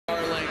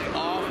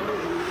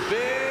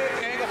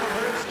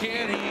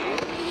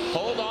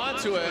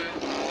into it.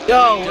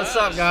 Yo, what's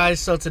up, guys?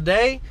 So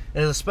today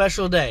is a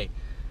special day.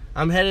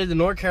 I'm headed to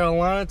North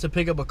Carolina to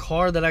pick up a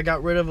car that I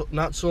got rid of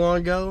not so long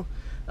ago.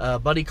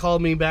 Buddy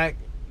called me back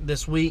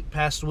this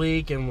past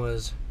week, and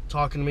was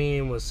talking to me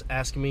and was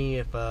asking me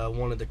if I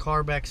wanted the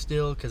car back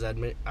still, because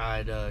I'd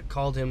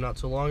called him not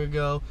too long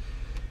ago,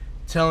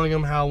 telling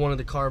him how I wanted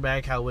the car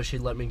back, how I wish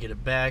he'd let me get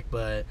it back,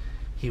 but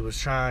he was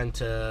trying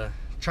to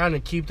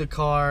keep the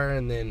car,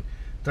 and then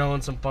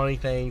throwing some funny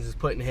things, is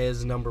putting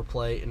his number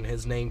plate and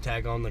his name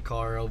tag on the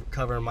car,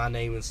 covering my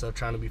name and stuff,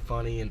 trying to be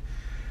funny.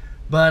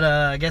 But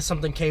I guess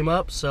something came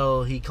up,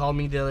 so he called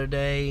me the other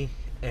day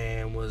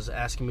and was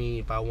asking me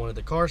if I wanted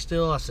the car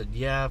still. I said,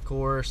 yeah, of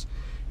course.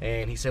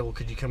 And he said, well,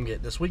 could you come get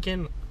it this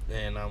weekend?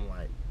 And I'm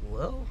like,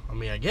 well, I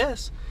mean, I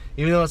guess.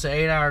 Even though it's an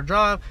 8-hour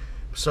drive.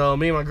 So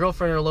me and my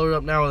girlfriend are loaded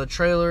up now with a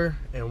trailer,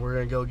 and we're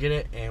going to go get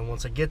it. And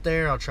once I get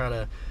there,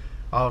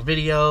 I'll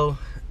video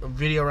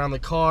around the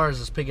car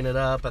as it's picking it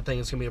up. I think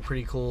it's going to be a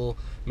pretty cool,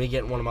 me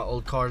getting one of my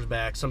old cars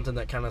back, something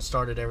that kind of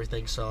started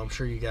everything. So I'm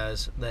sure you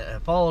guys that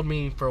have followed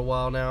me for a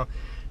while now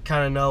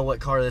kind of know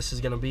what car this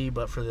is going to be.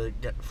 But for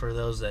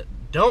those that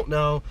don't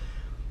know,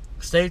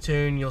 stay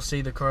tuned. You'll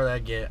see the car that I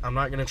get. I'm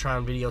not going to try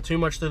and video too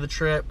much through the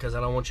trip, because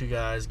I don't want you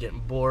guys getting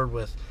bored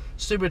with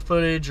stupid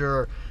footage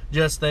or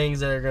just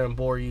things that are going to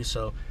bore you.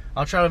 So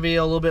I'll try to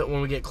video a little bit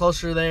when we get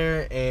closer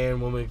there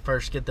and when we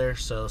first get there.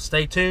 So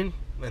stay tuned,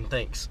 and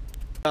thanks.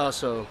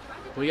 So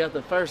we got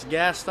the first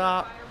gas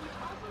stop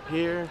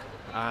here.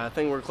 I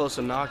think we're close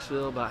to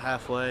Knoxville, about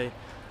halfway.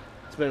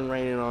 It's been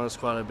raining on us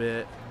quite a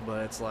bit,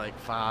 but it's like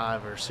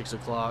 5 or 6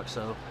 o'clock,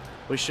 so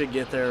we should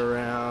get there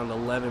around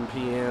 11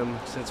 p.m.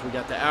 since we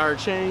got the hour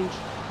change.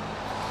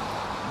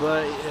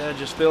 But yeah,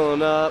 just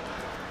filling up,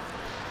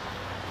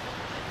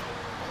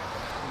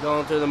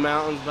 going through the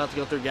mountains, about to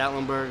go through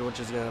Gatlinburg, which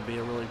is going to be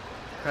a really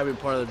crappy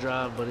part of the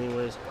drive. But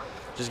anyways,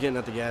 just getting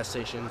at the gas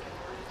station,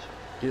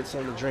 get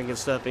something to drink and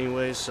stuff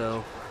anyways.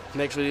 So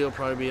next video will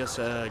probably be us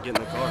getting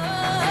the car.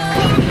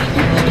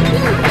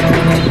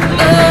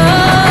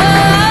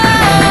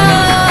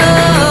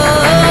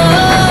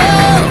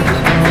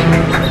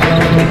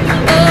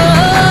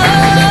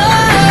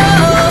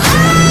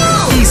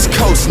 East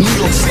Coast, New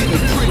York City.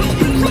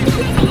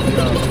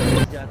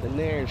 Got the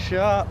Nairn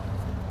shop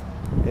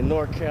in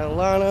North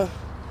Carolina.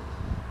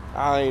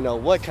 I don't even know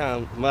what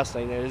kind of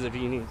Mustang that is if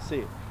you need to see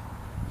it.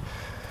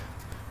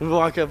 We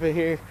walk up in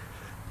here.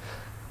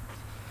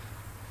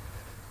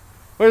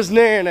 Where's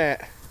Nairn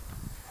at? I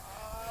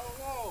don't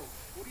know.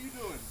 What are you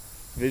doing?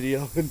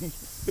 Videoing.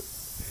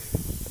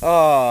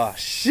 Oh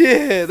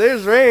shit,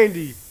 there's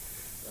Randy.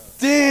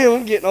 Damn,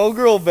 I'm getting old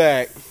girl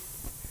back.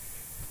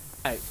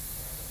 Alright,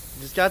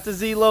 just got the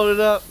Z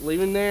loaded up,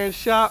 leaving Nairn's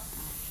shop.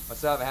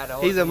 What's up? I had to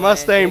hold He's a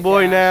Mustang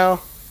boy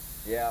now.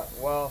 Yeah,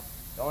 well,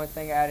 the only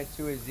thing I added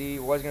to his Z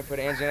was going to put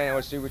an engine in it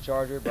with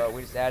supercharger, but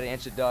we just added an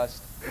inch of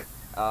dust.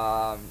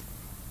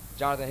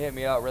 Jonathan hit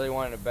me up, really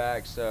wanted it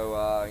back,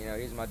 so you know,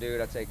 he's my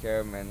dude. I take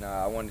care of him, and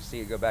I wanted to see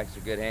it go back to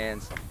good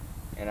hands.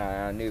 And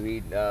I knew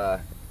he'd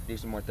do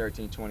some more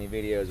 1320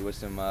 videos with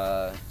some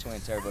twin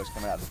turbos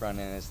coming out the front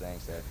end of this thing.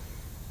 So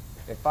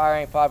if fire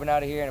ain't popping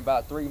out of here in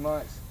about 3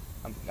 months,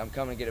 I'm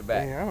coming to get it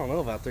back. Man, I don't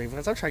know about 3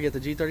 months. I'm trying to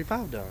get the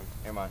G35 done.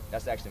 Never mind.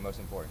 That's actually most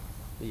important.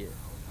 Yeah.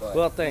 But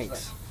well,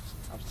 thanks.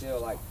 I'm still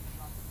like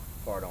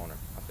part owner,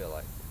 I feel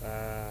like.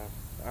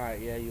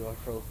 Alright, yeah, you are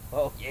pro.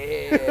 Oh.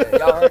 Yeah,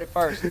 y'all heard it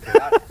first.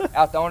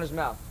 Out the owner's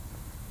mouth.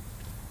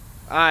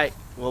 Alright,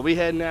 well, we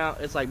heading out.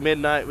 It's like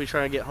midnight. We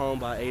trying to get home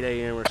by 8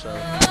 a.m. or so.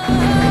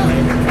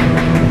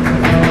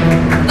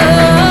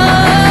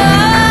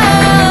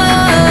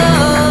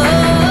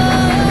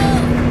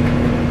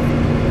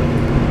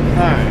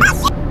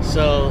 Alright,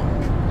 so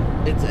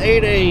it's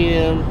 8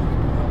 a.m.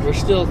 We're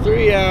still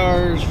 3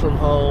 hours from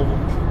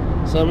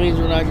home, so that means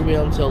we're not going to be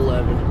home until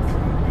 11.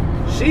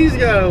 She's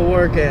got to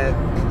work at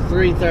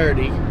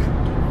 3:30,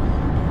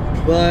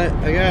 but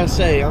I gotta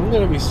say, I'm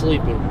going to be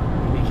sleeping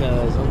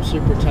because I'm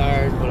super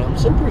tired, but I'm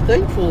super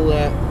thankful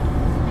that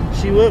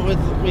she went with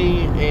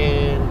me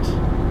and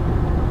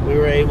we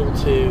were able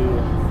to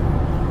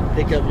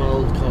pick up my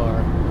old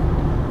car.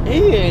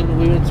 And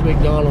we went to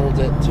McDonald's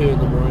at 2 in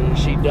the morning.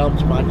 She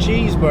dumped my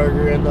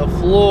cheeseburger in the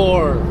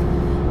floor.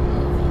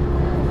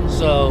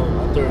 So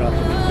I threw it out the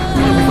window.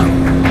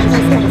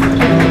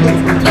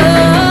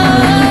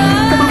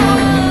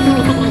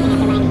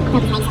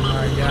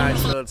 Alright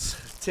guys, so it's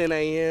 10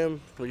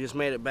 a.m. We just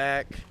made it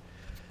back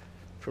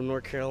from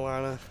North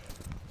Carolina.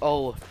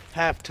 Oh,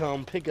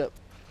 half-ton pickup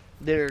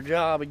did her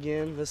job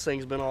again. This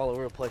thing's been all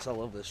over the place. I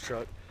love this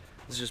truck.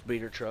 It's just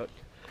beater truck.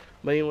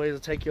 But anyways, I'll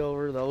take you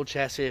over the old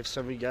chassis. If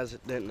some of you guys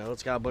didn't know,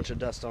 it's got a bunch of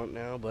dust on it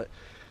now, but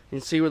you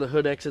can see where the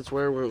hood exits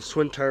were. We're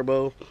twin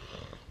turbo.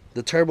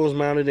 The turbo's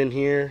mounted in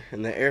here,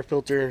 and the air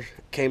filter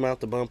came out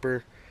the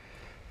bumper.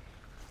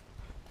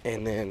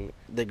 And then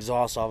the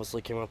exhaust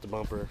obviously came out the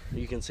bumper.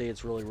 You can see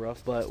it's really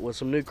rough, but with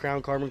some new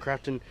Crown Carbon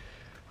Crafting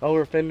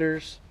over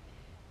fenders,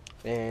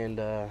 and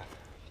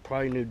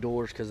probably new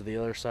doors because of the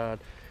other side,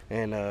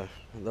 and the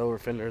over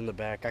fender in the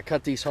back. I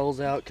cut these holes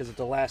out because it's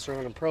the last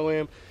run in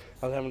Pro-Am.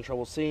 I was having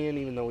trouble seeing,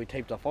 even though we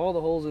taped off all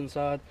the holes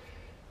inside.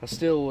 I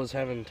still was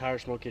having tire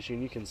smoke issue,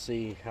 and you can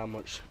see how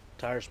much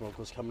tire smoke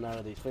was coming out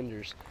of these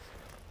fenders.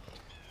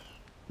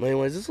 But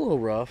anyways, it's a little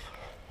rough.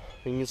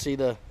 You can see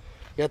you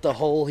got the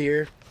hole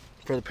here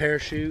for the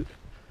parachute.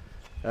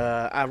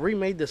 I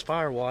remade this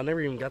firewall. I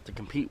never even got to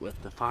compete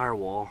with the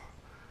firewall.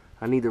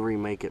 I need to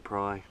remake it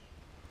probably.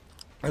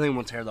 I think I'm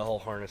gonna tear the whole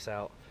harness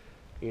out.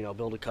 You know,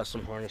 build a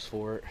custom harness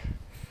for it.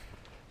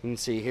 You can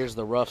see here's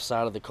the rough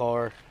side of the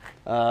car.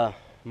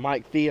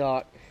 Mike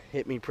Fiat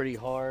hit me pretty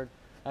hard.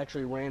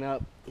 Actually ran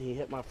up. He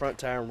hit my front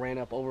tire and ran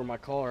up over my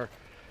car.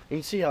 You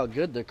can see how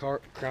good the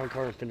crown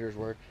carbon fenders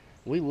were.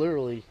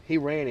 He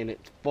ran and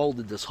it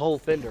folded this whole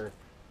fender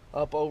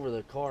up over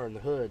the car and the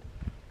hood.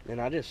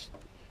 And I just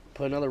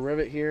put another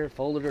rivet here,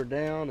 folded her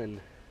down, and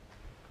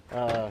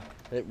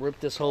it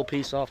ripped this whole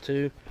piece off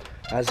too.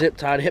 I zip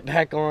tied it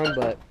back on,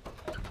 but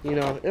you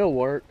know, it'll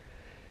work.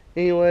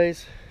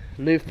 Anyways,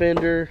 new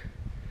fender,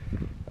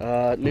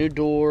 new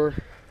door,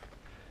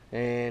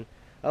 and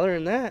other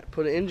than that,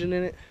 put an engine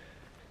in it.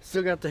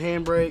 Still got the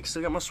handbrake,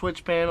 still got my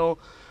switch panel.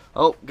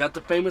 Oh, got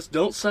the famous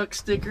 "Don't Suck"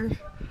 sticker.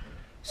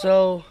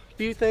 So, a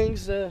few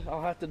things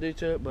I'll have to do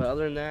to it, but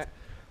other than that,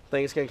 I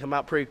think it's gonna come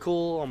out pretty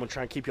cool. I'm gonna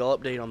try and keep y'all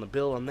updated on the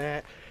build on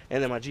that.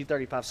 And then my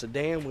G35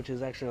 sedan, which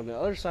is actually on the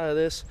other side of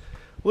this,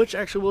 which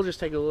actually we'll just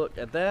take a look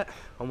at that.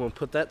 I'm gonna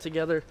put that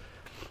together.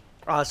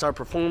 Our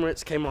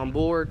Performance came on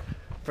board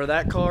for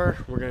that car.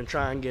 We're gonna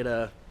try and get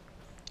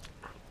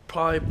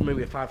probably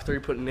maybe a 5.3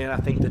 putting in. I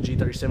think the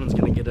G37 is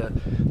gonna get a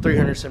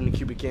 370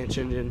 cubic inch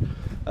engine,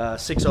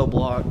 6.0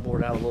 block,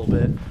 bored out a little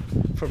bit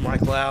from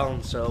Mike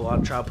Loud. So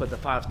I'll try to put the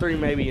 5.3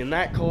 maybe in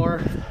that car,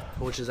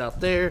 which is out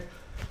there.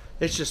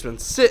 It's just been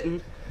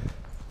sitting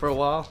for a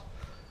while,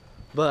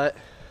 but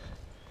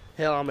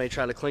hell, I may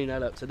try to clean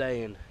that up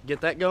today and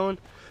get that going.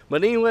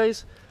 But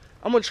anyways,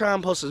 I'm gonna try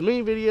and post as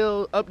many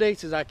video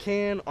updates as I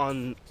can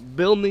on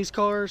building these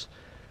cars.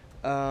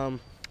 I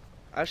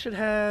should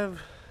have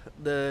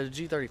the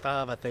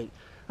G35. I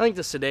think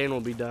the sedan will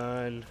be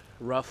done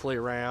roughly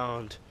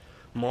around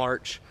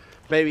March,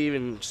 maybe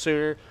even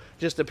sooner,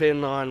 just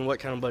depending on what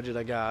kind of budget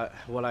I got,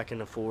 what I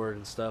can afford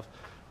and stuff.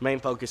 Main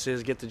focus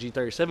is get the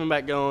G37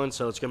 back going,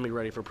 so it's gonna be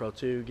ready for Pro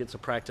 2, get some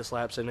practice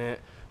laps in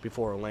it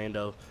before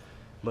Orlando.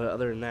 But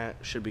other than that,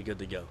 should be good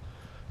to go.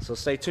 So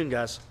stay tuned,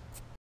 guys.